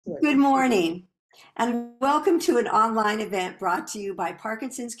Good morning, and welcome to an online event brought to you by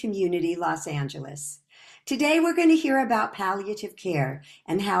Parkinson's Community Los Angeles. Today, we're going to hear about palliative care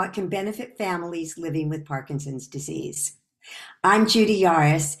and how it can benefit families living with Parkinson's disease. I'm Judy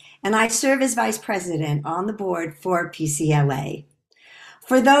Yaris, and I serve as Vice President on the board for PCLA.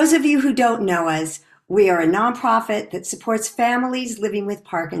 For those of you who don't know us, we are a nonprofit that supports families living with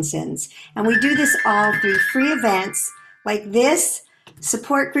Parkinson's, and we do this all through free events like this,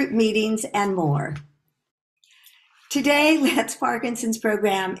 support group meetings, and more. Today, Let's Parkinson's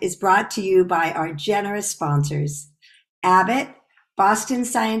program is brought to you by our generous sponsors, Abbott, Boston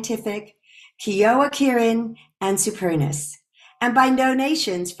Scientific, Kyowa Kirin, and Supernus, and by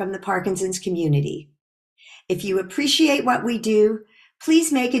donations from the Parkinson's community. If you appreciate what we do,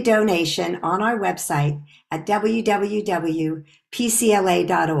 please make a donation on our website at www.pcla.org.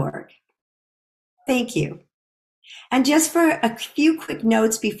 Thank you. And just for a few quick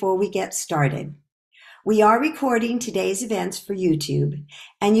notes before we get started. We are recording today's events for YouTube,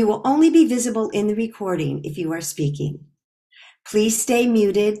 and you will only be visible in the recording if you are speaking. Please stay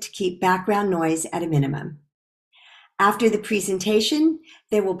muted to keep background noise at a minimum. After the presentation,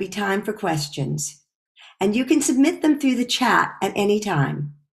 there will be time for questions, and you can submit them through the chat at any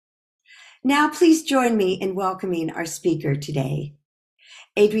time. Now, please join me in welcoming our speaker today.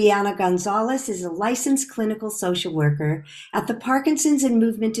 Adriana Gonzalez is a licensed clinical social worker at the Parkinson's and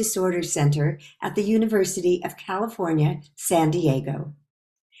Movement Disorders Center at the University of California, San Diego.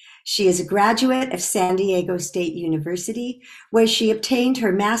 She is a graduate of San Diego State University, where she obtained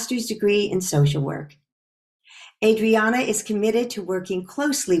her master's degree in social work. Adriana is committed to working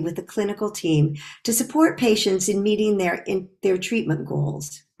closely with the clinical team to support patients in meeting their treatment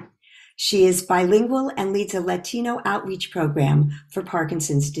goals. She is bilingual and leads a Latino outreach program for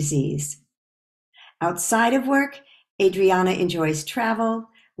Parkinson's disease. Outside of work, Adriana enjoys travel,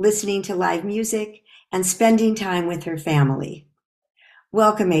 listening to live music, and spending time with her family.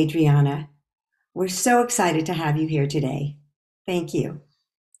 Welcome, Adriana. We're so excited to have you here today. Thank you.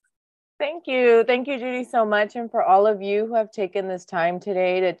 Thank you. Thank you, Judy, so much. And for all of you who have taken this time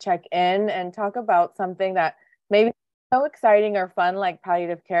today to check in and talk about something that maybe so exciting or fun like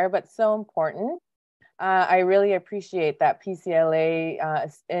palliative care, but so important. I really appreciate that PCLA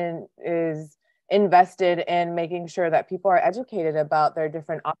is invested in making sure that people are educated about their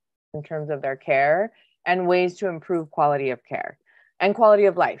different options in terms of their care and ways to improve quality of care and quality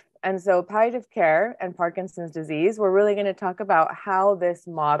of life. And so palliative care and Parkinson's disease, we're really going to talk about how this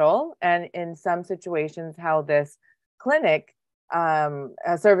model and in some situations, how this clinic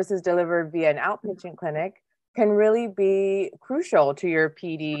services delivered via an outpatient clinic can really be crucial to your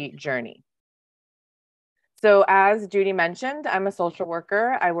PD journey. So as Judy mentioned, I'm a social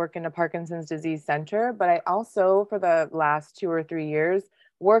worker. I work in a Parkinson's disease center, but I also, for the last 2 or 3 years,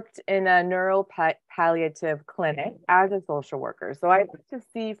 worked in a palliative clinic as a social worker. So I get to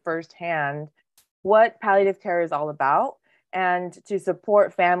see firsthand what palliative care is all about and to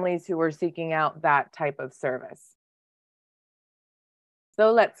support families who are seeking out that type of service.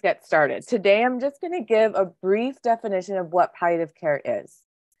 So let's get started. Today, I'm just going to give a brief definition of what palliative care is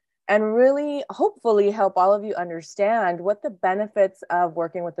and really hopefully help all of you understand what the benefits of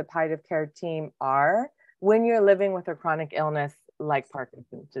working with the palliative care team are when you're living with a chronic illness like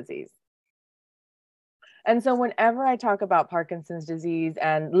Parkinson's disease. And so whenever I talk about Parkinson's disease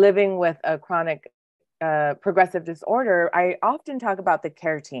and living with a chronic progressive disorder, I often talk about the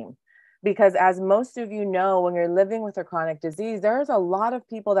care team. Because as most of you know, when you're living with a chronic disease, there's a lot of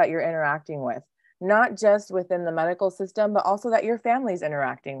people that you're interacting with, not just within the medical system, but also that your family's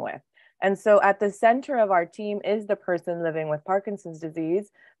interacting with. And so at the center of our team is the person living with Parkinson's disease,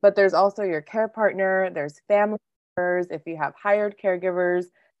 but there's also your care partner, there's family members, if you have hired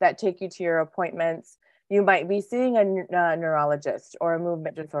caregivers that take you to your appointments, you might be seeing a neurologist or a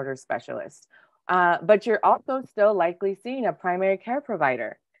movement disorder specialist, but you're also still likely seeing a primary care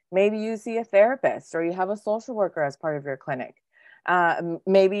provider. Maybe you see a therapist or you have a social worker as part of your clinic.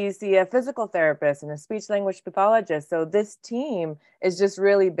 Maybe you see a physical therapist and a speech language pathologist. So this team is just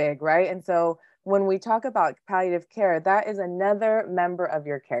really big, right? And so when we talk about palliative care, that is another member of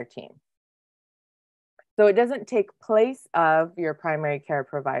your care team. So it doesn't take place of your primary care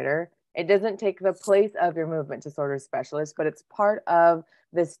provider. It doesn't take the place of your movement disorder specialist, but it's part of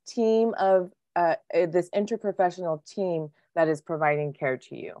this team of this interprofessional team that is providing care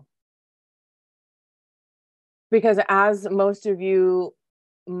to you. Because as most of you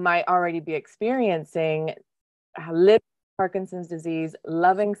might already be experiencing, living with Parkinson's disease,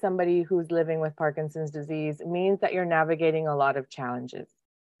 loving somebody who's living with Parkinson's disease means that you're navigating a lot of challenges.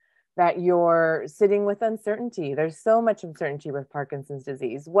 that you're sitting with uncertainty. There's so much uncertainty with Parkinson's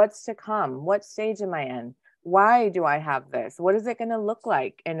disease. What's to come? What stage am I in? Why do I have this? What is it going to look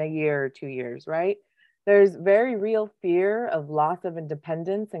like in a year or 2 years, right? There's very real fear of loss of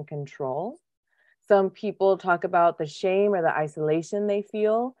independence and control. Some people talk about the shame or the isolation they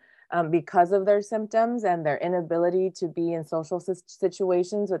feel because of their symptoms and their inability to be in social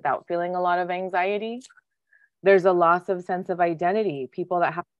situations without feeling a lot of anxiety. There's a loss of sense of identity, people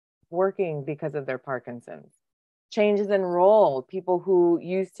that have working because of their Parkinson's. Changes in role, people who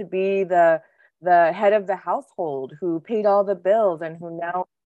used to be the head of the household, who paid all the bills and who now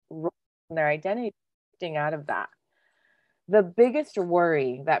their identity out of that. The biggest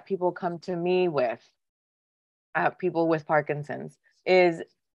worry that people come to me with, people with Parkinson's, is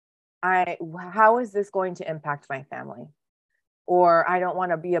how is this going to impact my family? Or I don't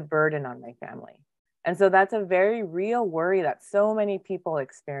want to be a burden on my family. And so that's a very real worry that so many people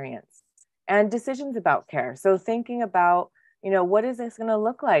experience. And decisions about care. So thinking about, what is this going to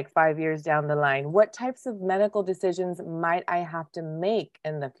look like 5 years down the line? What types of medical decisions might I have to make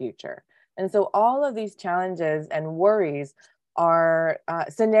in the future? And so all of these challenges and worries are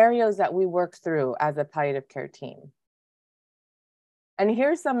scenarios that we work through as a palliative care team. And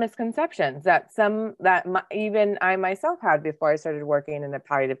here's some misconceptions that even I myself had before I started working in a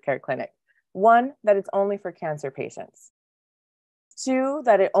palliative care clinic. 1, that it's only for cancer patients. 2,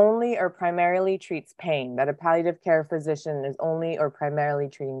 that it only or primarily treats pain, that a palliative care physician is only or primarily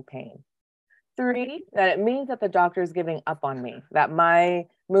treating pain. 3, that it means that the doctor is giving up on me, that my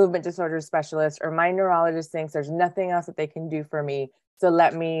movement disorder specialist or my neurologist thinks there's nothing else that they can do for me, so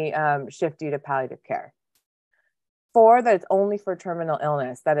let me shift you to palliative care. 4, that it's only for terminal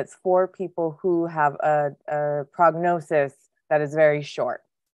illness, that it's for people who have a prognosis that is very short,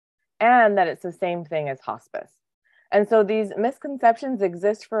 and that it's the same thing as hospice. And so these misconceptions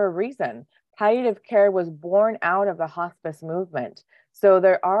exist for a reason. Palliative care was born out of the hospice movement. So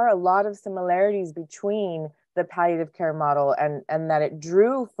there are a lot of similarities between the palliative care model and that it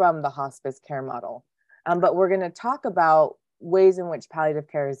drew from the hospice care model. But we're going to talk about ways in which palliative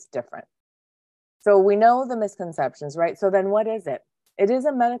care is different. So we know the misconceptions, right? So then what is it? It is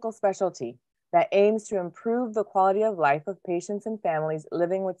a medical specialty that aims to improve the quality of life of patients and families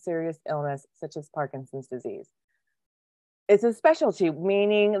living with serious illness, such as Parkinson's disease. It's a specialty,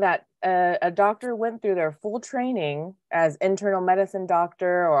 meaning that a doctor went through their full training as internal medicine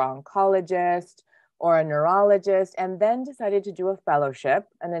doctor or oncologist or a neurologist, and then decided to do a fellowship,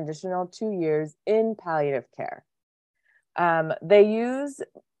 an additional 2 years in palliative care.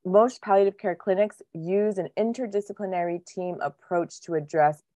 Most palliative care clinics use an interdisciplinary team approach to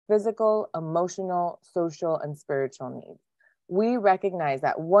address physical, emotional, social, and spiritual needs. We recognize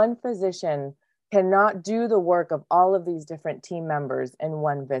that one physician cannot do the work of all of these different team members in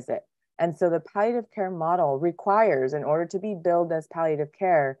one visit. And so the palliative care model requires, in order to be billed as palliative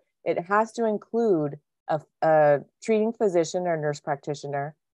care, it has to include a treating physician or nurse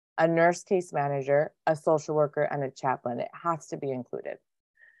practitioner, a nurse case manager, a social worker, and a chaplain. It has to be included.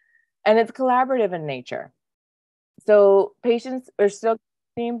 And it's collaborative in nature. So patients are still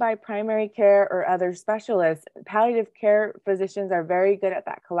seen by primary care or other specialists. Palliative care physicians are very good at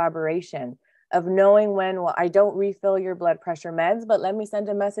that collaboration of knowing when, well, I don't refill your blood pressure meds, but let me send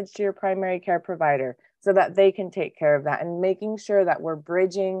a message to your primary care provider so that they can take care of that, and making sure that we're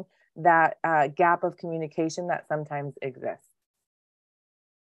bridging that gap of communication that sometimes exists.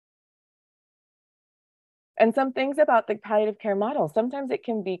 And some things about the palliative care model, sometimes it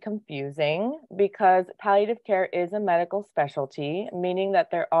can be confusing because palliative care is a medical specialty, meaning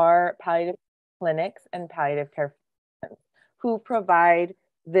that there are palliative clinics and palliative care physicians who provide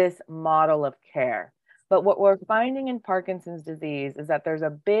this model of care. But what we're finding in Parkinson's disease is that there's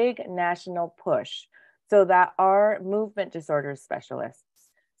a big national push so that our movement disorders specialists,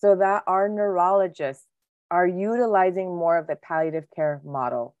 so that our neurologists are utilizing more of the palliative care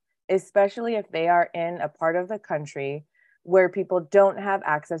model, especially if they are in a part of the country where people don't have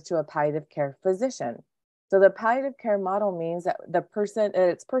access to a palliative care physician. So the palliative care model means that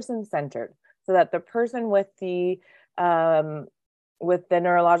it's person-centered, so that the person with the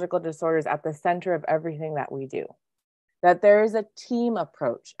neurological disorders at the center of everything that we do. That there is a team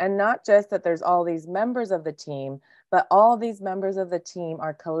approach, and not just that there's all these members of the team, but all these members of the team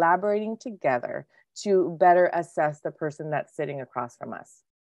are collaborating together to better assess the person that's sitting across from us.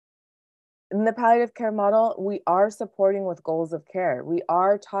 In the palliative care model, we are supporting with goals of care. We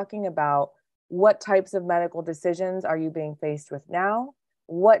are talking about what types of medical decisions are you being faced with now?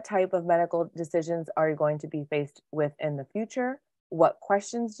 What type of medical decisions are you going to be faced with in the future? What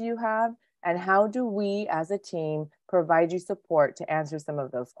questions do you have? And how do we as a team provide you support to answer some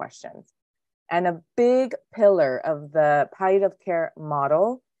of those questions? And a big pillar of the palliative care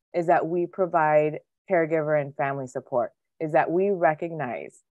model is that we provide caregiver and family support, is that we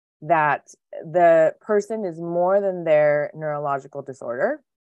recognize that the person is more than their neurological disorder,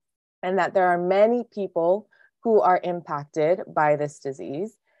 and that there are many people who are impacted by this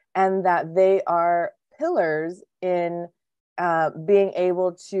disease, and that they are pillars in being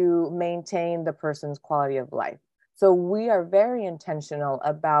able to maintain the person's quality of life. So we are very intentional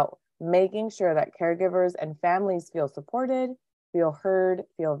about making sure that caregivers and families feel supported, feel heard,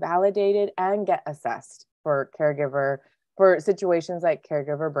 feel validated, and get assessed for situations like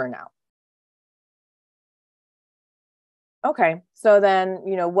caregiver burnout. Okay, so then,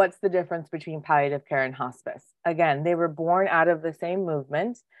 what's the difference between palliative care and hospice? Again, they were born out of the same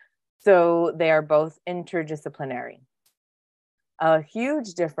movement, so they are both interdisciplinary. A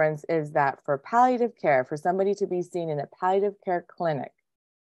huge difference is that for palliative care, for somebody to be seen in a palliative care clinic,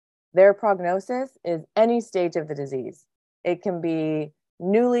 their prognosis is any stage of the disease. It can be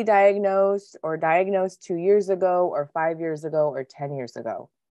newly diagnosed or diagnosed 2 years ago or 5 years ago or 10 years ago.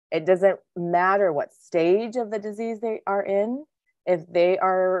 It doesn't matter what stage of the disease they are in. If they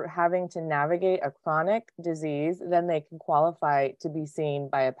are having to navigate a chronic disease, then they can qualify to be seen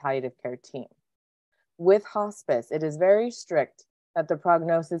by a palliative care team. With hospice, it is very strict that the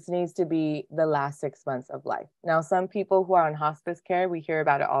prognosis needs to be the last 6 months of life. Now, some people who are on hospice care, we hear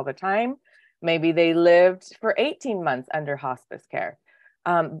about it all the time. Maybe they lived for 18 months under hospice care.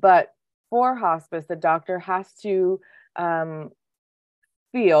 But for hospice, the doctor has to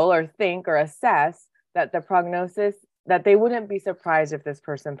feel or think or assess that the prognosis, that they wouldn't be surprised if this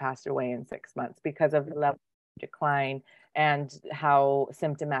person passed away in 6 months because of the level of decline and how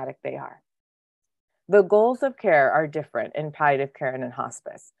symptomatic they are. The goals of care are different in palliative care and in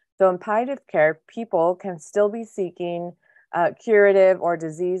hospice. So in palliative care, people can still be seeking curative or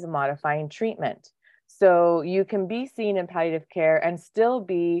disease-modifying treatment. So you can be seen in palliative care and still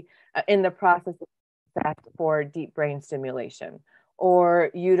be in the process of for deep brain stimulation,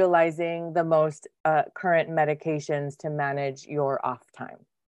 or utilizing the most current medications to manage your off time.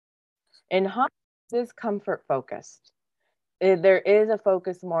 In hospice, is comfort focused. There is a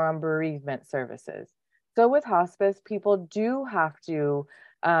focus more on bereavement services. So with hospice, people do have to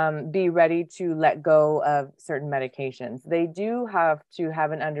be ready to let go of certain medications. They do have to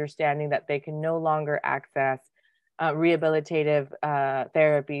have an understanding that they can no longer access rehabilitative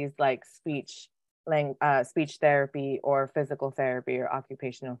therapies like speech therapy or physical therapy or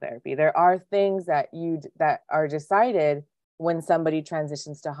occupational therapy. There are things that are decided when somebody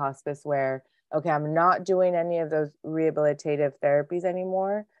transitions to hospice where, okay, I'm not doing any of those rehabilitative therapies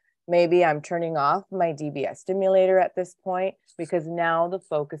anymore. Maybe I'm turning off my DBS stimulator at this point because now the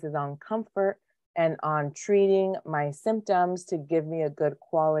focus is on comfort and on treating my symptoms to give me a good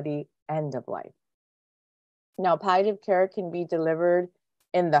quality end of life. Now, palliative care can be delivered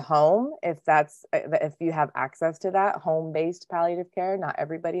in the home if you have access to that, home-based palliative care. Not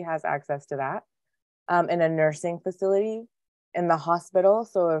everybody has access to that. In a nursing facility, in the hospital.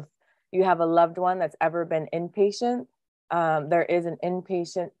 So if you have a loved one that's ever been inpatient, there is an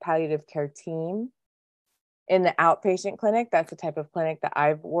inpatient palliative care team. In the outpatient clinic, that's the type of clinic that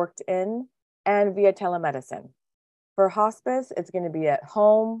I've worked in, and via telemedicine. For hospice, it's going to be at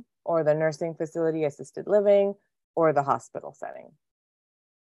home or the nursing facility, assisted living, or the hospital setting.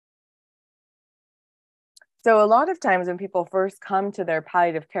 So a lot of times when people first come to their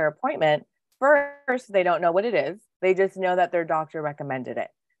palliative care appointment, first, they don't know what it is. They just know that their doctor recommended it.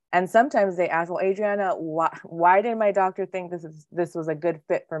 And sometimes they ask, well, Adriana, why did my doctor think this was a good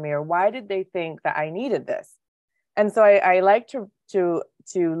fit for me? Or why did they think that I needed this? And so I like to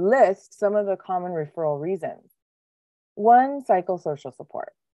list some of the common referral reasons. One, psychosocial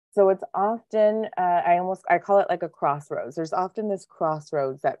support. So it's often, I call it like a crossroads. There's often this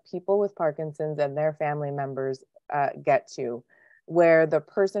crossroads that people with Parkinson's and their family members get to, where the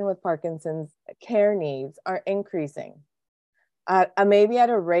person with Parkinson's care needs are increasing. Maybe at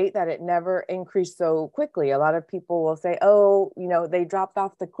a rate that it never increased so quickly. A lot of people will say, oh, they dropped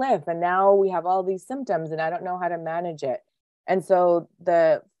off the cliff and now we have all these symptoms and I don't know how to manage it. And so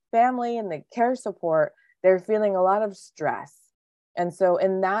the family and the care support, they're feeling a lot of stress. And so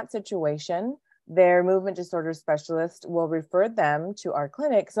in that situation, their movement disorder specialist will refer them to our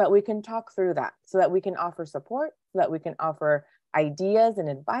clinic so that we can talk through that, so that we can offer support, so that we can offer ideas and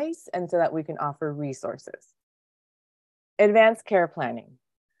advice, and so that we can offer resources. Advanced care planning.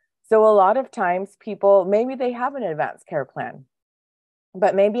 So a lot of times people, maybe they have an advanced care plan,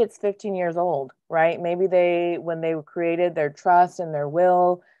 but maybe it's 15 years old, right? Maybe when they created their trust and their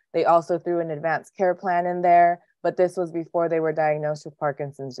will, They also threw an advanced care plan in there, but this was before they were diagnosed with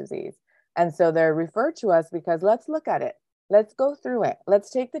Parkinson's disease. And so they're referred to us because let's look at it. Let's go through it.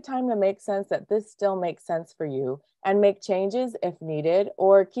 Let's take the time to make sense that this still makes sense for you and make changes if needed,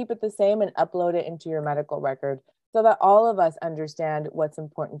 or keep it the same and upload it into your medical record so that all of us understand what's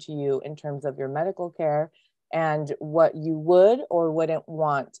important to you in terms of your medical care and what you would or wouldn't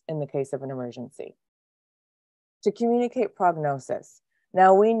want in the case of an emergency. To communicate prognosis.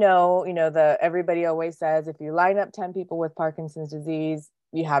 Now we know, everybody always says if you line up 10 people with Parkinson's disease,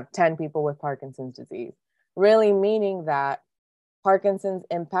 you have 10 people with Parkinson's disease, really meaning that Parkinson's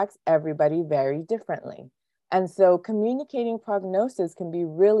impacts everybody very differently. And so communicating prognosis can be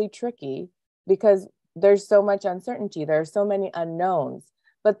really tricky because there's so much uncertainty. There are so many unknowns,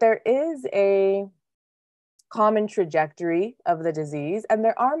 but there is a common trajectory of the disease, and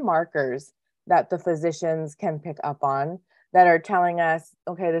there are markers that the physicians can pick up on that are telling us,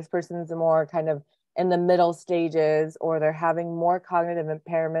 okay, this person's more kind of in the middle stages, or they're having more cognitive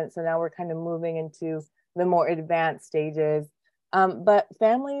impairment. So now we're kind of moving into the more advanced stages. But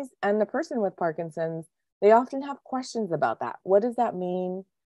families and the person with Parkinson's, they often have questions about that. What does that mean?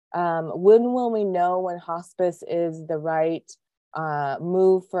 When will we know when hospice is the right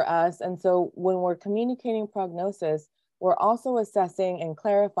move for us? And so when we're communicating prognosis, we're also assessing and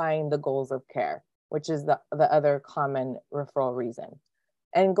clarifying the goals of care, which is the other common referral reason.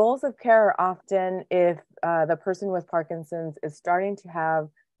 And goals of care are often if the person with Parkinson's is starting to have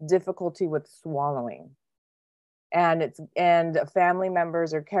difficulty with swallowing, and family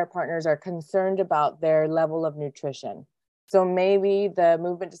members or care partners are concerned about their level of nutrition. So maybe the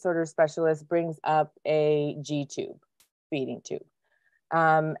movement disorder specialist brings up a G tube, feeding tube,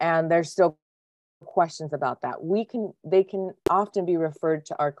 and there's still questions about that. They can often be referred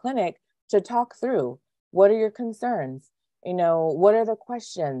to our clinic to talk through, what are your concerns? What are the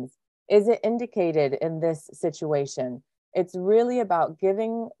questions? Is it indicated in this situation? It's really about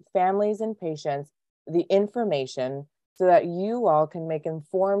giving families and patients the information so that you all can make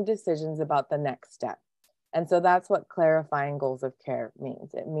informed decisions about the next step. And so that's what clarifying goals of care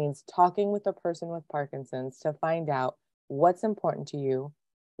means. It means talking with a person with Parkinson's to find out what's important to you,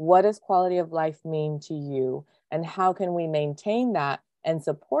 what does quality of life mean to you, and how can we maintain that and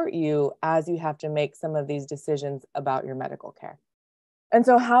support you as you have to make some of these decisions about your medical care. And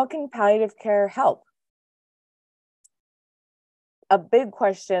so how can palliative care help? A big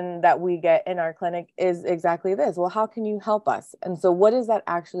question that we get in our clinic is exactly this. Well, how can you help us? And so what does that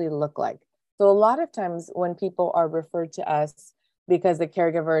actually look like? So a lot of times when people are referred to us because the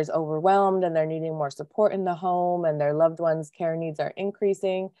caregiver is overwhelmed and they're needing more support in the home and their loved one's care needs are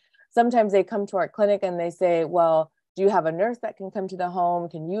increasing, sometimes they come to our clinic and they say, well, do you have a nurse that can come to the home?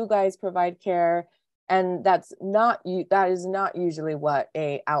 Can you guys provide care? And that is not usually what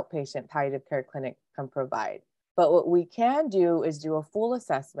a outpatient palliative care clinic can provide. But what we can do is do a full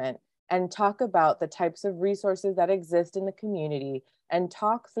assessment and talk about the types of resources that exist in the community and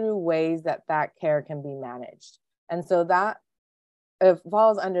talk through ways that that care can be managed. And so that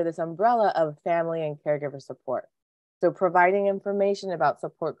falls under this umbrella of family and caregiver support. So providing information about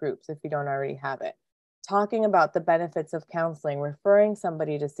support groups if you don't already have it, talking about the benefits of counseling, referring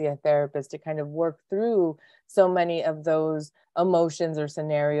somebody to see a therapist to kind of work through so many of those emotions or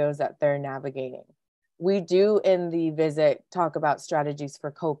scenarios that they're navigating. We do in the visit talk about strategies for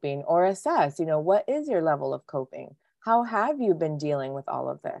coping or assess, what is your level of coping? How have you been dealing with all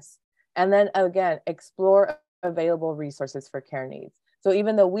of this? And then again, explore available resources for care needs. So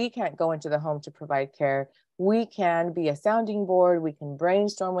even though we can't go into the home to provide care, we can be a sounding board. We can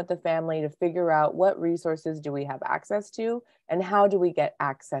brainstorm with the family to figure out what resources do we have access to and how do we get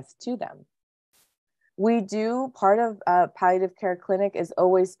access to them. We do, part of a palliative care clinic is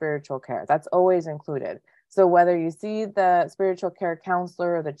always spiritual care. That's always included. So whether you see the spiritual care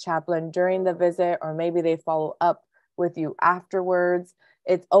counselor or the chaplain during the visit, or maybe they follow up with you afterwards,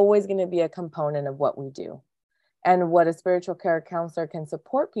 it's always going to be a component of what we do. And what a spiritual care counselor can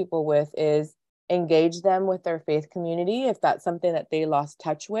support people with is engage them with their faith community if that's something that they lost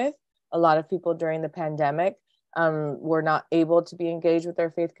touch with. A lot of people during the pandemic were not able to be engaged with their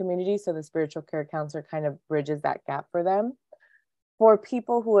faith community. So the spiritual care counselor kind of bridges that gap for them. For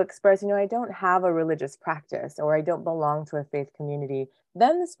people who express, I don't have a religious practice or I don't belong to a faith community,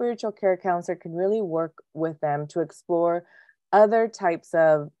 then the spiritual care counselor can really work with them to explore other types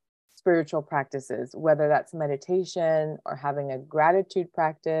of spiritual practices, whether that's meditation or having a gratitude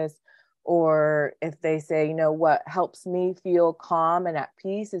practice, or if they say, what helps me feel calm and at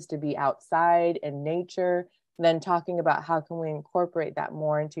peace is to be outside in nature, then talking about how can we incorporate that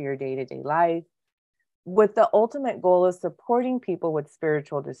more into your day-to-day life. with the ultimate goal of supporting people with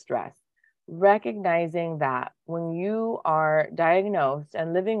spiritual distress, recognizing that when you are diagnosed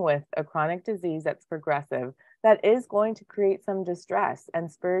and living with a chronic disease that's progressive, that is going to create some distress.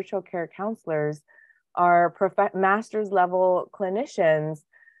 And spiritual care counselors are master's level clinicians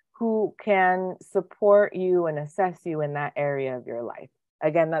who can support you and assess you in that area of your life.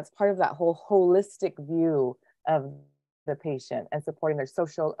 Again, that's part of that whole holistic view of the patient and supporting their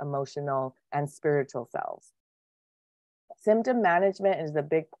social, emotional, and spiritual selves. Symptom management is the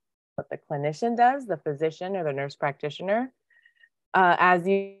big what the clinician does, the physician or the nurse practitioner. As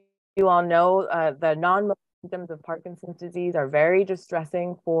you all know, the non-symptoms of Parkinson's disease are very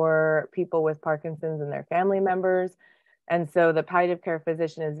distressing for people with Parkinson's and their family members. And so the palliative care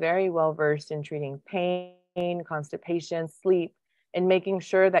physician is very well versed in treating pain, constipation, sleep, and making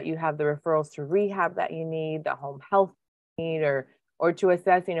sure that you have the referrals to rehab that you need, the home health need, or to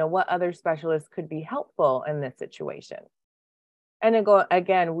assess, what other specialists could be helpful in this situation. And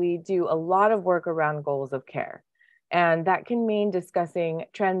again, we do a lot of work around goals of care. And that can mean discussing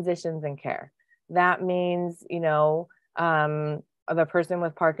transitions in care. That means, the person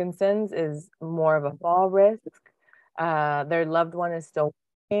with Parkinson's is more of a fall risk. Their loved one is still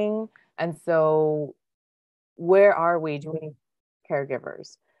working. And so where are we? Do we need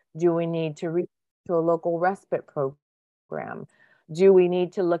caregivers? Do we need to reach to a local respite program? Do we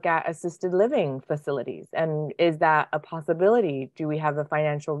need to look at assisted living facilities? And is that a possibility? Do we have the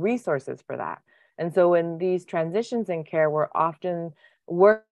financial resources for that? And so in these transitions in care, we're often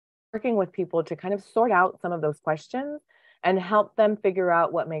working with people to kind of sort out some of those questions and help them figure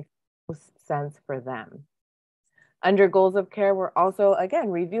out what makes most sense for them. Under goals of care, we're also, again,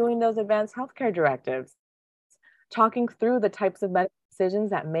 reviewing those advanced healthcare directives, talking through the types of medical decisions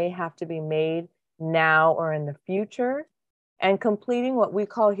that may have to be made now or in the future, and completing what we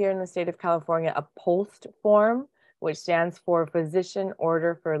call here in the state of California a POST form, which stands for Physician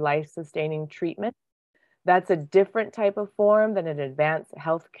Order for Life-Sustaining Treatment. That's a different type of form than an advanced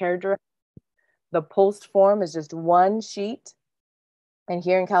healthcare directive. The POST form is just one sheet, and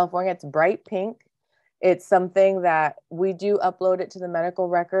here in California, it's bright pink. It's something that we do upload it to the medical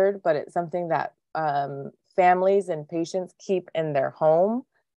record, but it's something that families and patients keep in their home,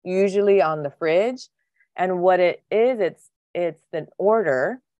 usually on the fridge. And what it is, it's an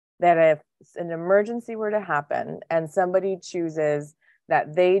order that if an emergency were to happen and somebody chooses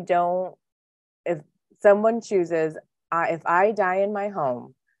that they don't, if someone chooses, if I die in my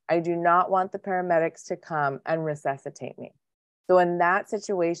home, I do not want the paramedics to come and resuscitate me. So in that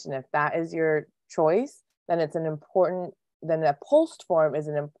situation, if that is your choice, then then a POST form is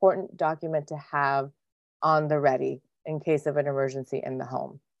an important document to have on the ready in case of an emergency in the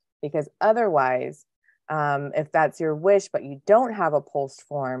home. Because otherwise, if that's your wish, but you don't have a POST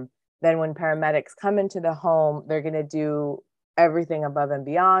form, then when paramedics come into the home, they're going to do everything above and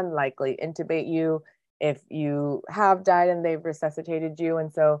beyond, likely intubate you if you have died and they've resuscitated you.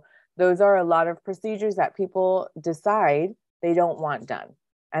 And so those are a lot of procedures that people decide they don't want done.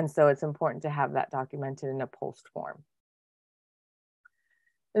 And so it's important to have that documented in a POST form.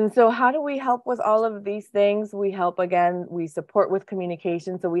 And so how do we help with all of these things? We help, again, we support with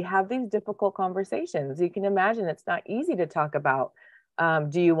communication. So we have these difficult conversations. You can imagine it's not easy to talk about,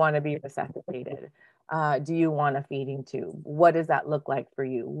 do you want to be resuscitated? Do you want a feeding tube? What does that look like for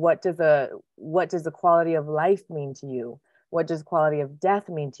you? What does the quality of life mean to you? What does quality of death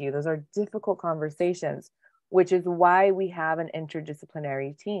mean to you? Those are difficult conversations, which is why we have an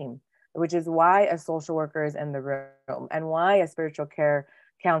interdisciplinary team, which is why a social worker is in the room and why a spiritual care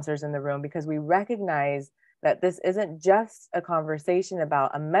counselors in the room, because we recognize that this isn't just a conversation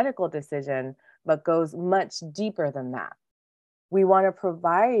about a medical decision, but goes much deeper than that. We want to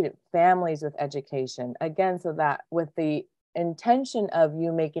provide families with education, again, so that with the intention of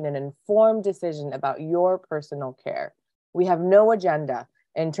you making an informed decision about your personal care. We have no agenda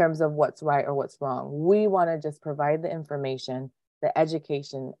in terms of what's right or what's wrong. We want to just provide the information, the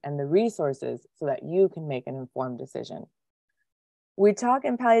education, and the resources so that you can make an informed decision. We talk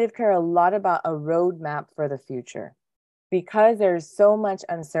in palliative care a lot about a roadmap for the future because there's so much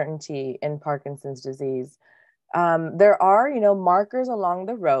uncertainty in Parkinson's disease. There are, markers along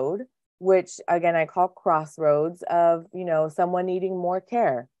the road, which again, I call crossroads of, someone needing more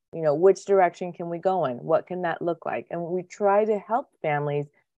care. Which direction can we go in? What can that look like? And we try to help families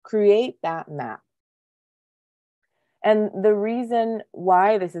create that map. And the reason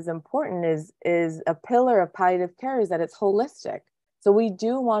why this is important is a pillar of palliative care is that it's holistic. So we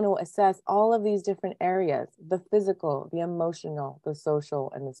do want to assess all of these different areas, the physical, the emotional, the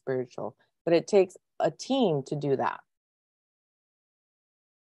social, and the spiritual. But it takes a team to do that.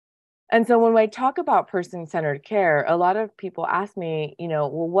 And so when I talk about person-centered care, a lot of people ask me, well,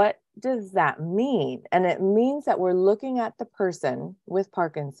 what does that mean? And it means that we're looking at the person with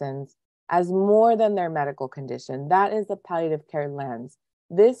Parkinson's as more than their medical condition. That is the palliative care lens.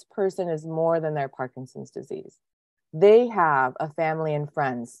 This person is more than their Parkinson's disease. They have a family and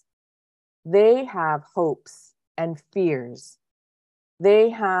friends. They have hopes and fears. They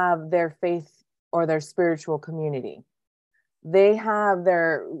have their faith or their spiritual community. They have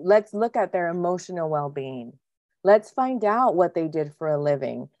let's look at their emotional well-being. Let's find out what they did for a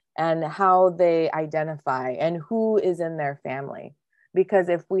living and how they identify and who is in their family. Because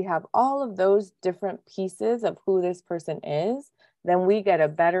if we have all of those different pieces of who this person is, then we get a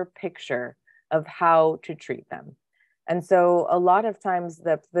better picture of how to treat them. And so a lot of times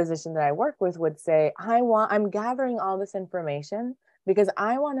the physician that I work with would say, I'm gathering all this information because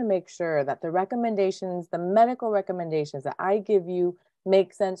I want to make sure that the recommendations, the medical recommendations that I give you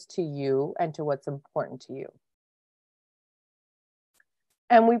make sense to you and to what's important to you.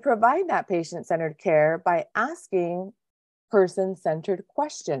 And we provide that patient-centered care by asking person-centered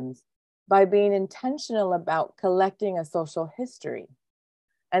questions, by being intentional about collecting a social history.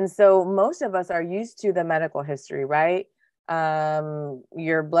 And so most of us are used to the medical history, right?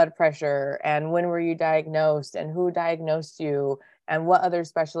 Your blood pressure and when were you diagnosed and who diagnosed you and what other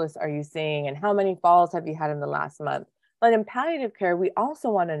specialists are you seeing and how many falls have you had in the last month. But in palliative care, we also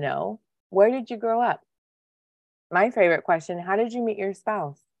want to know, where did you grow up? My favorite question, how did you meet your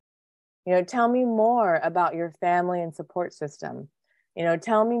spouse? Tell me more about your family and support system.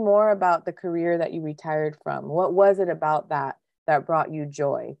 Tell me more about the career that you retired from. What was it about that brought you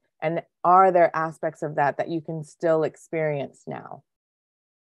joy? And are there aspects of that you can still experience now?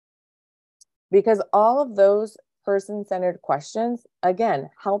 Because all of those person-centered questions, again,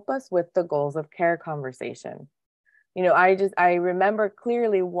 help us with the goals of care conversation. I remember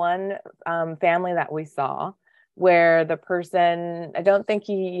clearly one family that we saw where the person, I don't think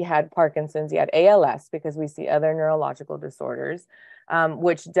he had Parkinson's, he had ALS, because we see other neurological disorders,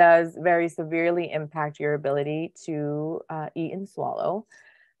 which does very severely impact your ability to eat and swallow.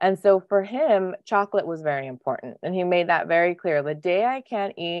 And so for him, chocolate was very important. And he made that very clear. The day I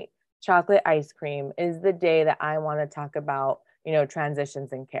can't eat chocolate ice cream is the day that I want to talk about,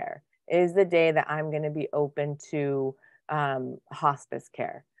 transitions in care, is the day that I'm going to be open to hospice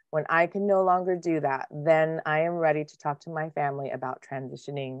care. When I can no longer do that, then I am ready to talk to my family about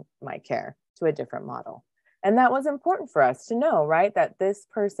transitioning my care to a different model. And that was important for us to know, right? That this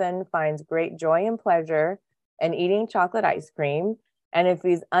person finds great joy and pleasure in eating chocolate ice cream. And if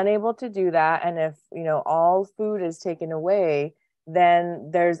he's unable to do that, and if, all food is taken away,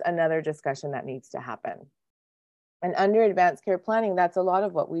 then there's another discussion that needs to happen. And under advanced care planning, that's a lot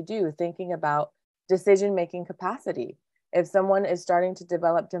of what we do, thinking about decision-making capacity. If someone is starting to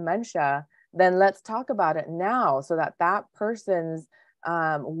develop dementia, then let's talk about it now so that that person's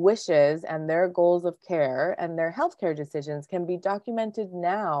wishes and their goals of care and their healthcare decisions can be documented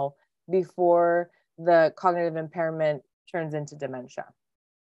now before the cognitive impairment turns into dementia.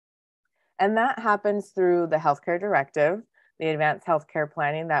 And that happens through the healthcare directive, the advanced healthcare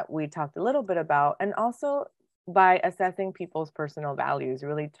planning that we talked a little bit about, and also by assessing people's personal values,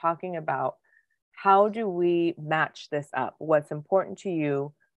 really talking about how do we match this up, what's important to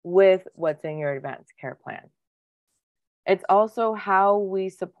you with what's in your advanced care plan. It's also how we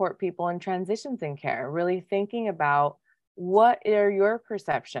support people in transitions in care, really thinking about what are your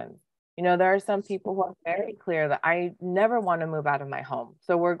perceptions. There are some people who are very clear that I never want to move out of my home.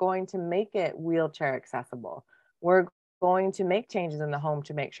 So we're going to make it wheelchair accessible. We're going to make changes in the home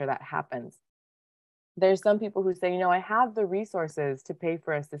to make sure that happens. There's some people who say, I have the resources to pay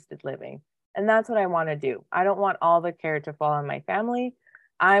for assisted living. And that's what I want to do. I don't want all the care to fall on my family.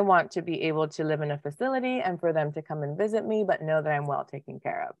 I want to be able to live in a facility and for them to come and visit me, but know that I'm well taken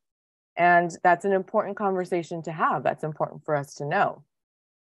care of. And that's an important conversation to have. That's important for us to know.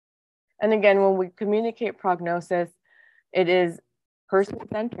 And again, when we communicate prognosis, it is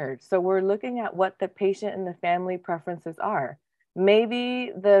person-centered. So we're looking at what the patient and the family preferences are.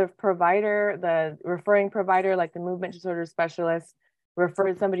 Maybe the provider, the referring provider, like the movement disorder specialist,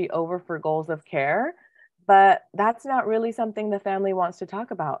 referred somebody over for goals of care, but that's not really something the family wants to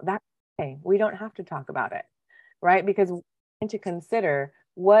talk about. That's okay. We don't have to talk about it, right? Because we need to consider,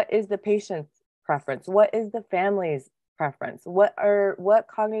 what is the patient's preference? What is the family's preference? What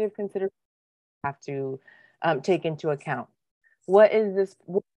cognitive considerations have to take into account? What is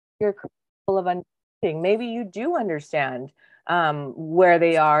your level of understanding? Maybe you do understand where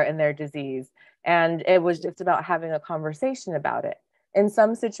they are in their disease, and it was just about having a conversation about it. In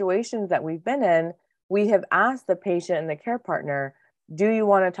some situations that we've been in, we have asked the patient and the care partner, Do you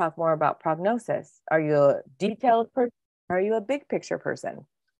want to talk more about prognosis? Are you a detailed person? Are you a big picture person?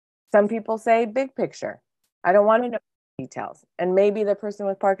 Some people say big picture. I don't want to know details. And maybe the person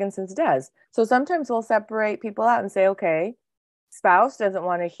with Parkinson's does. So sometimes we'll separate people out and say, okay, spouse doesn't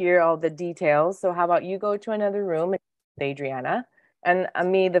want to hear all the details. So how about you go to another room, Adriana? And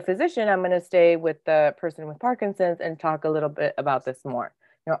me, the physician, I'm going to stay with the person with Parkinson's and talk a little bit about this more.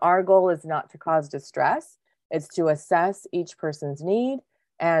 Our goal is not to cause distress. It's to assess each person's need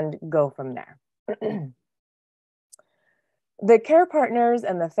and go from there. The care partners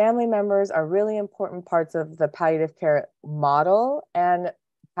and the family members are really important parts of the palliative care model and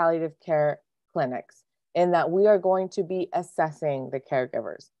palliative care clinics, in that we are going to be assessing the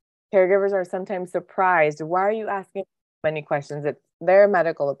caregivers. Caregivers are sometimes surprised. Why are you asking many questions? It's their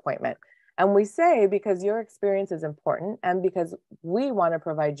medical appointment. And we say, because your experience is important and because we want to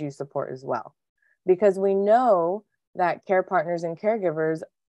provide you support as well. Because we know that care partners and caregivers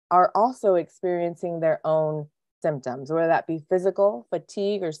are also experiencing their own symptoms, whether that be physical,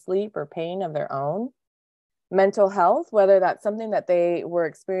 fatigue, or sleep, or pain of their own. Mental health, whether that's something that they were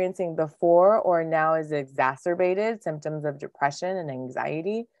experiencing before or now is exacerbated, symptoms of depression and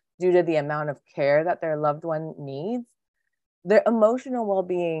anxiety due to the amount of care that their loved one needs. Their emotional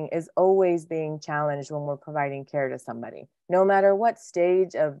well-being is always being challenged when we're providing care to somebody. No matter what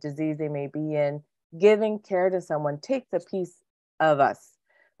stage of disease they may be in, giving care to someone takes a piece of us,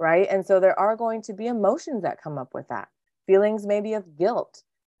 right? And so there are going to be emotions that come up with that. Feelings maybe of guilt,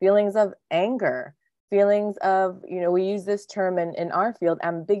 feelings of anger, feelings of, we use this term in our field,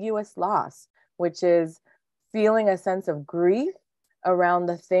 ambiguous loss, which is feeling a sense of grief around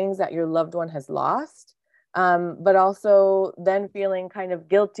the things that your loved one has lost, but also then feeling kind of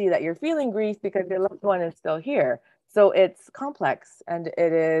guilty that you're feeling grief because your loved one is still here. So it's complex and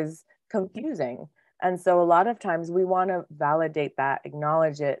it is confusing. And so a lot of times we want to validate that,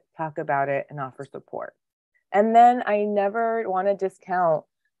 acknowledge it, talk about it, and offer support. And then I never want to discount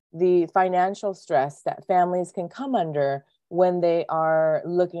the financial stress that families can come under when they are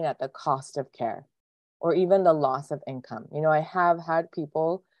looking at the cost of care or even the loss of income. I have had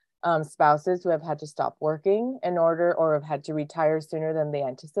people, spouses who have had to stop working in order or have had to retire sooner than they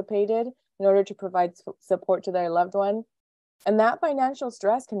anticipated in order to provide support to their loved one. And that financial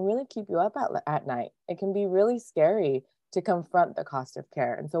stress can really keep you up at night. It can be really scary to confront the cost of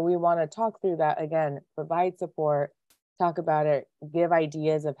care. And so we want to talk through that again, provide support, talk about it, give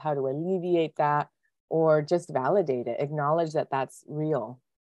ideas of how to alleviate that, or just validate it, acknowledge that that's real.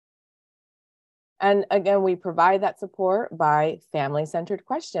 And again, we provide that support by family-centered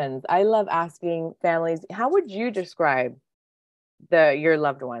questions. I love asking families, how would you describe your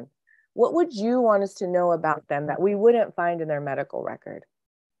loved one? What would you want us to know about them that we wouldn't find in their medical record?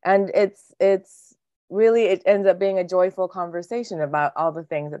 And it's really, it ends up being a joyful conversation about all the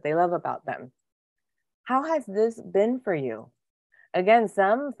things that they love about them. How has this been for you? Again,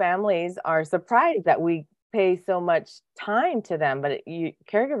 some families are surprised that we pay so much time to them, but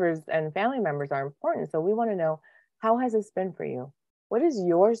caregivers and family members are important. So we want to know, how has this been for you? What does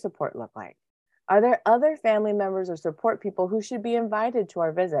your support look like? Are there other family members or support people who should be invited to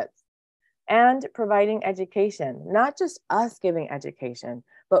our visits? And providing education, not just us giving education,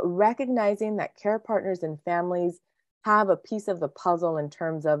 but recognizing that care partners and families have a piece of the puzzle in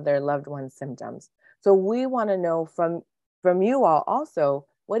terms of their loved one's symptoms. So we want to know from you all also,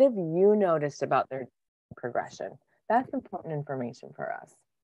 what have you noticed about their progression? That's important information for us.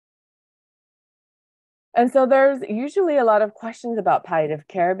 And so there's usually a lot of questions about palliative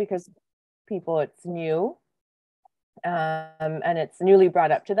care because it's new. And it's newly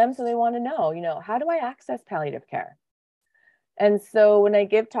brought up to them. So they want to know, how do I access palliative care? And so when I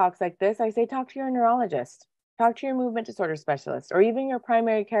give talks like this, I say, talk to your neurologist, talk to your movement disorder specialist, or even your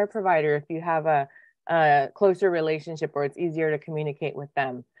primary care provider if you have a closer relationship or it's easier to communicate with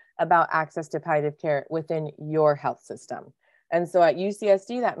them about access to palliative care within your health system. And so at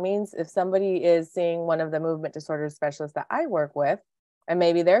UCSD, that means if somebody is seeing one of the movement disorder specialists that I work with, and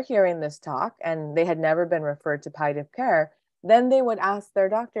maybe they're hearing this talk and they had never been referred to palliative care, then they would ask their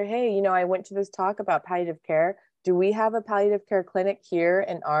doctor, hey, I went to this talk about palliative care. Do we have a palliative care clinic here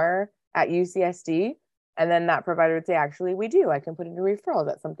at UCSD? And then that provider would say, actually, we do. I can put in a referral. Is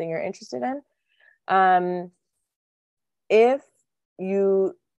that something you're interested in? If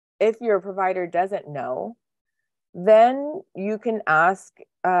your provider doesn't know, then you can ask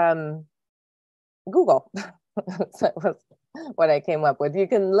Google. So that was what I came up with. You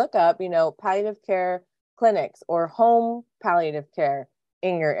can look up, palliative care clinics or home palliative care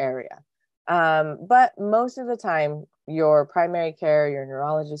in your area. But most of the time, your primary care, your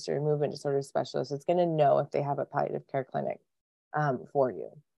neurologist, or your movement disorder specialist is going to know if they have a palliative care clinic. for you.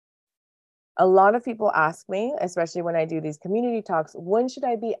 A lot of people ask me, especially when I do these community talks, when should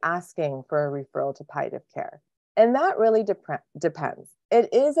I be asking for a referral to palliative care? And that really depends.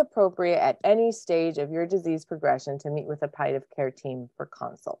 It is appropriate at any stage of your disease progression to meet with a palliative care team for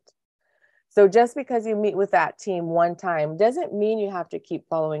consult. So just because you meet with that team one time doesn't mean you have to keep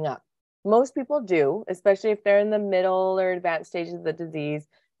following up. Most people do, especially if they're in the middle or advanced stages of the disease,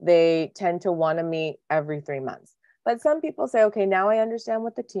 they tend to want to meet every 3 months. But some people say, okay, now I understand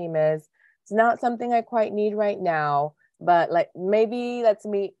what the team is. It's not something I quite need right now, but like maybe let's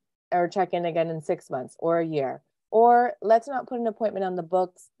meet or check in again in 6 months or a year. Or let's not put an appointment on the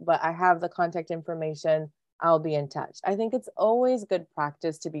books, but I have the contact information. I'll be in touch. I think it's always good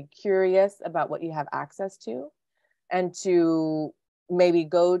practice to be curious about what you have access to and to maybe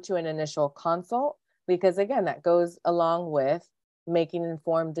go to an initial consult, because again, that goes along with making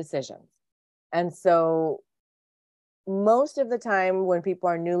informed decisions. And so most of the time when people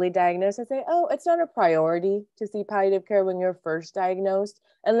are newly diagnosed, I say, oh, it's not a priority to see palliative care when you're first diagnosed,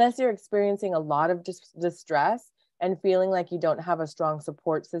 unless you're experiencing a lot of distress and feeling like you don't have a strong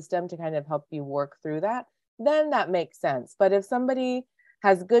support system to kind of help you work through that, then that makes sense. But if somebody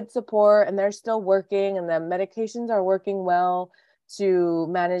has good support and they're still working and the medications are working well to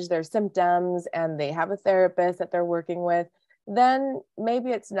manage their symptoms and they have a therapist that they're working with, then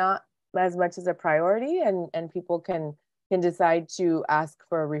maybe it's not as much as a priority, and people can decide to ask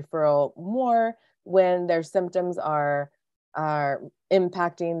for a referral more when their symptoms are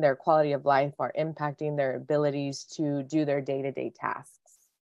impacting their quality of life, are impacting their abilities to do their day-to-day tasks.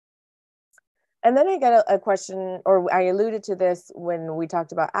 And then I get a question, or I alluded to this when we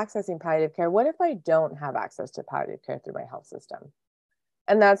talked about accessing palliative care. What if I don't have access to palliative care through my health system?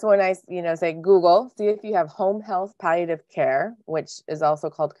 And that's when I, say Google, see if you have home health palliative care, which is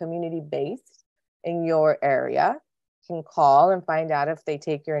also called community-based in your area. You can call and find out if they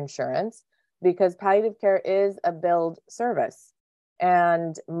take your insurance, because palliative care is a billed service.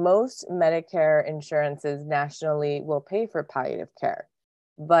 And most Medicare insurances nationally will pay for palliative care,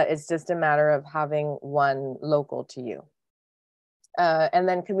 but it's just a matter of having one local to you. And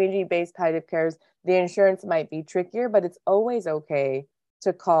then community-based palliative cares, the insurance might be trickier, but it's always okay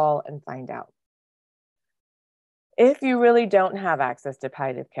to call and find out. If you really don't have access to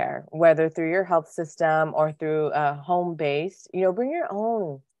palliative care, whether through your health system or through home-based, bring your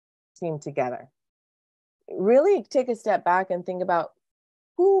own team together. Really take a step back and think about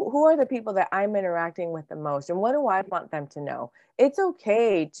who are the people that I'm interacting with the most, and what do I want them to know? It's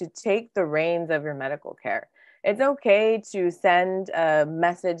okay to take the reins of your medical care. It's okay to send a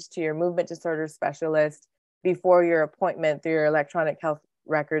message to your movement disorder specialist before your appointment through your electronic health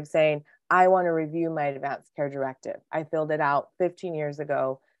record saying, I want to review my advanced care directive. I filled it out 15 years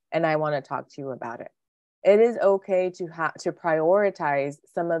ago and I want to talk to you about it. It is okay to prioritize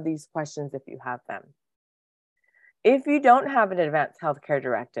some of these questions if you have them. If you don't have an advanced healthcare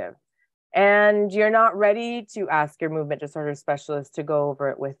directive and you're not ready to ask your movement disorder specialist to go over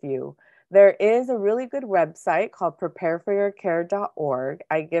it with you, there is a really good website called prepareforyourcare.org.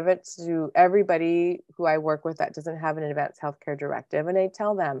 I give it to everybody who I work with that doesn't have an advanced healthcare directive, and I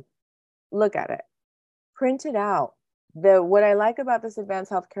tell them, look at it, print it out. What I like about this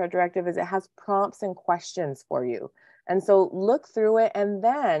advanced healthcare directive is it has prompts and questions for you. And so look through it, and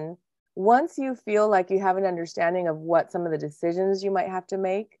then once you feel like you have an understanding of what some of the decisions you might have to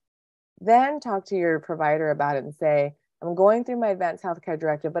make, then talk to your provider about it and say, I'm going through my advanced healthcare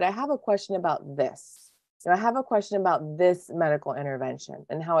directive, but I have a question about this. I have a question about this medical intervention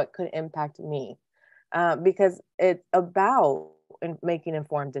and how it could impact me, because it's about making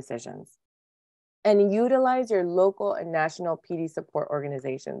informed decisions. And utilize your local and national PD support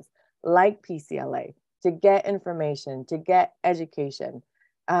organizations like PCLA to get information, to get education.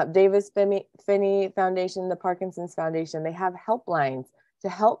 Davis Finney Foundation, the Parkinson's Foundation, they have helplines to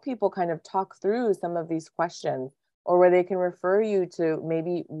help people kind of talk through some of these questions, or where they can refer you to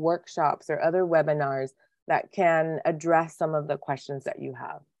maybe workshops or other webinars that can address some of the questions that you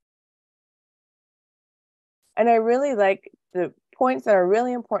have. And I really like the points that are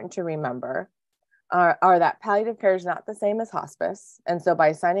really important to remember are that palliative care is not the same as hospice. And so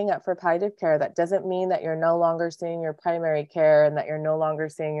by signing up for palliative care, that doesn't mean that you're no longer seeing your primary care and that you're no longer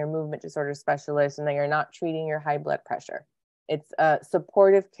seeing your movement disorder specialist and that you're not treating your high blood pressure. It's a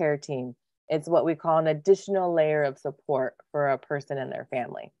supportive care team. It's what we call an additional layer of support for a person and their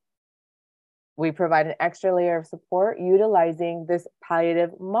family. We provide an extra layer of support utilizing this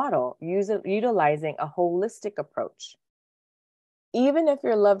palliative model, utilizing a holistic approach. Even if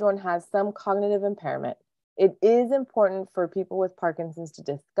your loved one has some cognitive impairment, it is important for people with Parkinson's to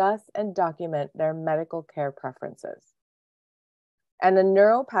discuss and document their medical care preferences. And the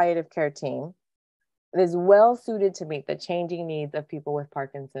neuropalliative care team is well suited to meet the changing needs of people with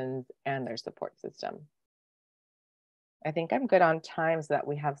Parkinson's and their support system. I think I'm good on time so that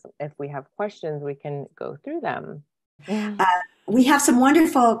if we have questions, we can go through them. We have some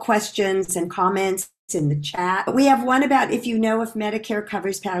wonderful questions and comments in the chat. We have one about if you know if Medicare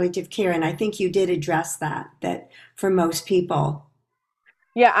covers palliative care, and I think you did address that for most people.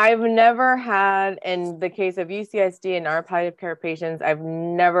 Yeah, I've never had, in the case of UCSD and our palliative care patients, I've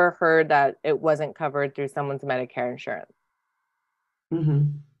never heard that it wasn't covered through someone's Medicare insurance.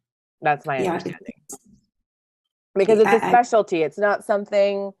 Mm-hmm. That's my understanding. Because it's a specialty. It's not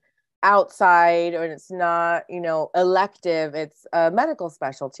something outside, or it's not, elective. It's a medical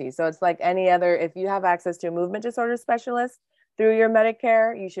specialty. So it's like any other, if you have access to a movement disorder specialist through your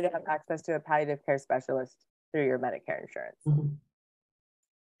Medicare, you should have access to a palliative care specialist through your Medicare insurance. Mm-hmm.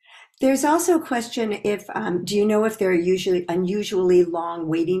 There's also a question do you know if there are usually unusually long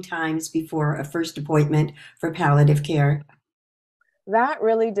waiting times before a first appointment for palliative care? That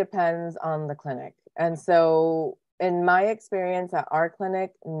really depends on the clinic. And so in my experience at our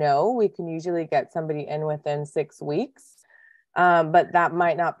clinic, no, we can usually get somebody in within 6 weeks. But that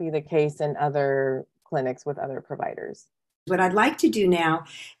might not be the case in other clinics with other providers. What I'd like to do now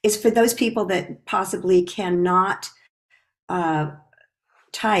is for those people that possibly cannot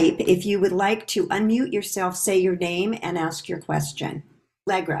type, if you would like to unmute yourself, say your name, and ask your question.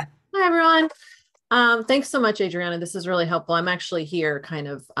 Allegra. Hi, everyone. Thanks so much, Adriana. This is really helpful. I'm actually here kind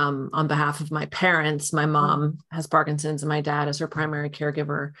of on behalf of my parents. My mom has Parkinson's and my dad is her primary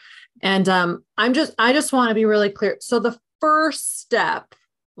caregiver. And I just want to be really clear. So the first step,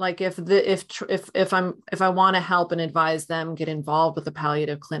 like if I want to help and advise them get involved with the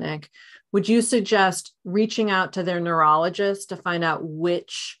palliative clinic, would you suggest reaching out to their neurologist to find out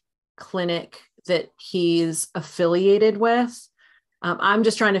which clinic that he's affiliated with? I'm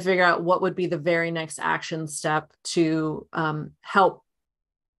just trying to figure out what would be the very next action step to help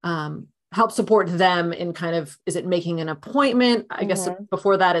support them in kind of, is it making an appointment? I guess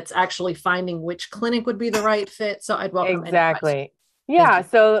before that, it's actually finding which clinic would be the right fit. So I'd welcome exactly. Yeah.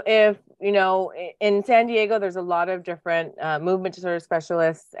 So if, in San Diego, there's a lot of different movement disorder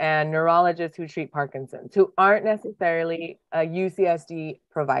specialists and neurologists who treat Parkinson's, who aren't necessarily a UCSD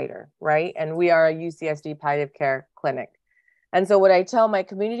provider, right? And we are a UCSD palliative care clinic. And so what I tell my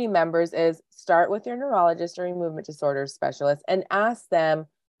community members is start with your neurologist or movement disorder specialist and ask them,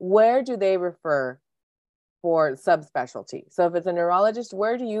 where do they refer for subspecialty? So if it's a neurologist,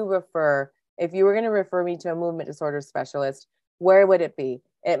 where do you refer? If you were going to refer me to a movement disorder specialist, where would it be?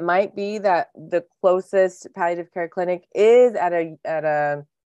 It might be that the closest palliative care clinic is at a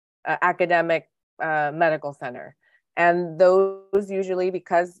academic medical center. And those usually,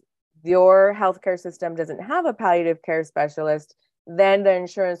 because your healthcare system doesn't have a palliative care specialist, then the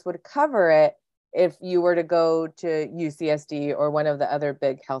insurance would cover it if you were to go to UCSD or one of the other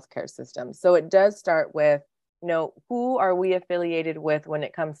big healthcare systems. So it does start with, who are we affiliated with when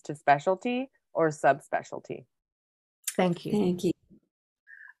it comes to specialty or subspecialty? Thank you. Thank you.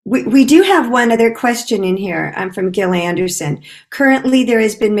 We do have one other question in here. I'm from Gil Anderson. Currently, there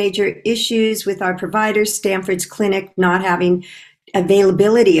has been major issues with our providers, Stanford's clinic not having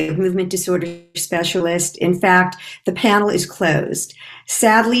availability of movement disorder specialists. In fact, the panel is closed.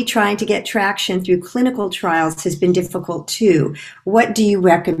 Sadly, trying to get traction through clinical trials has been difficult too. What do you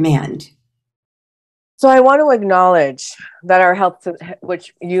recommend? So I want to acknowledge that our health,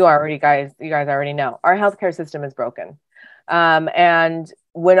 which you guys already know, our healthcare system is broken. And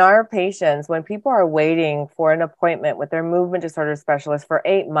when people are waiting for an appointment with their movement disorder specialist for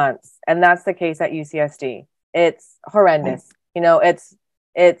 8 months, and that's the case at UCSD, it's horrendous.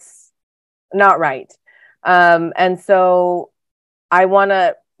 It's not right. And so I want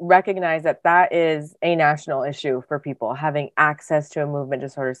to recognize that is a national issue for people having access to a movement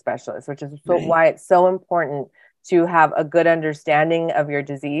disorder specialist, which is why it's so important to have a good understanding of your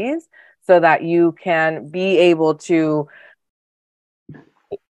disease so that you can be able to,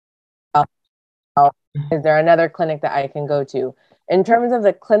 is there another clinic that I can go to? In terms of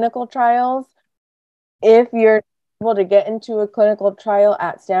the clinical trials, if you're able to get into a clinical trial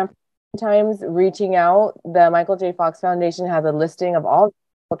at Stanford, sometimes reaching out, the Michael J. Fox Foundation has a listing of all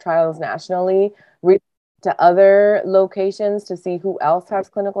trials nationally, reach to other locations to see who else has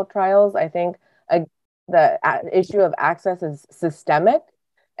clinical trials. I think the issue of access is systemic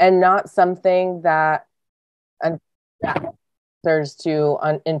and not something that there's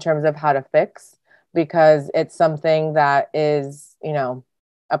in terms of how to fix, because it's something that is,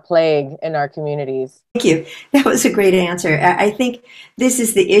 a plague in our communities. Thank you. That was a great answer. I think this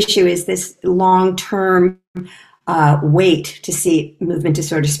is the issue, is this long-term wait to see movement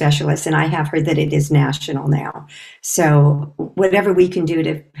disorder specialists, and I have heard that it is national now. So whatever we can do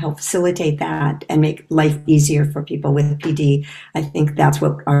to help facilitate that and make life easier for people with PD, I think that's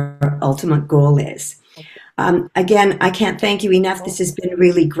what our ultimate goal is. Again, I can't thank you enough. This has been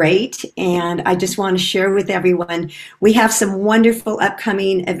really great. And I just want to share with everyone, we have some wonderful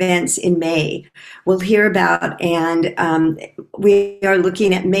upcoming events in May we'll hear about. And we are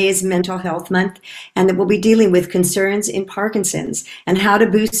looking at May as Mental Health Month, and that we'll be dealing with concerns in Parkinson's and how to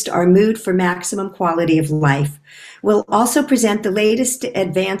boost our mood for maximum quality of life. We'll also present the latest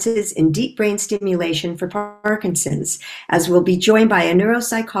advances in deep brain stimulation for Parkinson's, as we'll be joined by a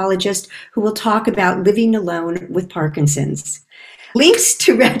neuropsychologist who will talk about living alone with Parkinson's. Links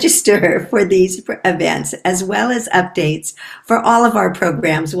to register for these events, as well as updates for all of our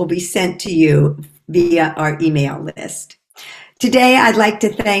programs, will be sent to you via our email list. Today, I'd like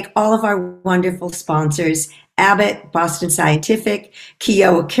to thank all of our wonderful sponsors, Abbott, Boston Scientific,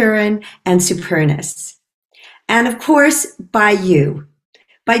 Kyowa Kirin, and Supernus. And of course, by you.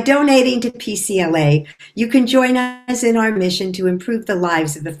 By donating to PCLA, you can join us in our mission to improve the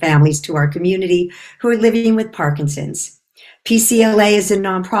lives of the families to our community who are living with Parkinson's. PCLA is a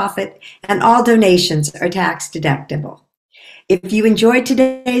nonprofit, and all donations are tax deductible. If you enjoyed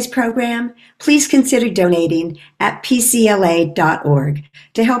today's program, please consider donating at PCLA.org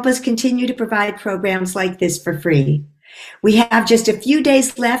to help us continue to provide programs like this for free. We have just a few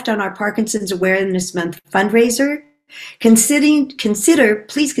days left on our Parkinson's Awareness Month fundraiser.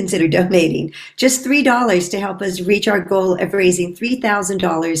 Please consider donating just $3 to help us reach our goal of raising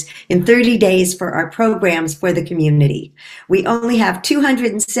 $3,000 in 30 days for our programs for the community. We only have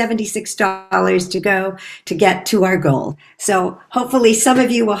 $276 to go to get to our goal. So hopefully some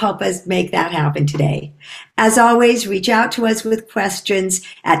of you will help us make that happen today. As always, reach out to us with questions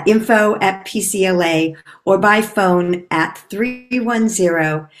at info@PCLA or by phone at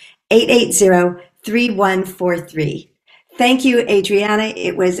 310-880-3143. Thank you, Adriana.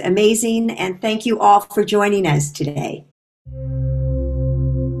 It was amazing, and thank you all for joining us today.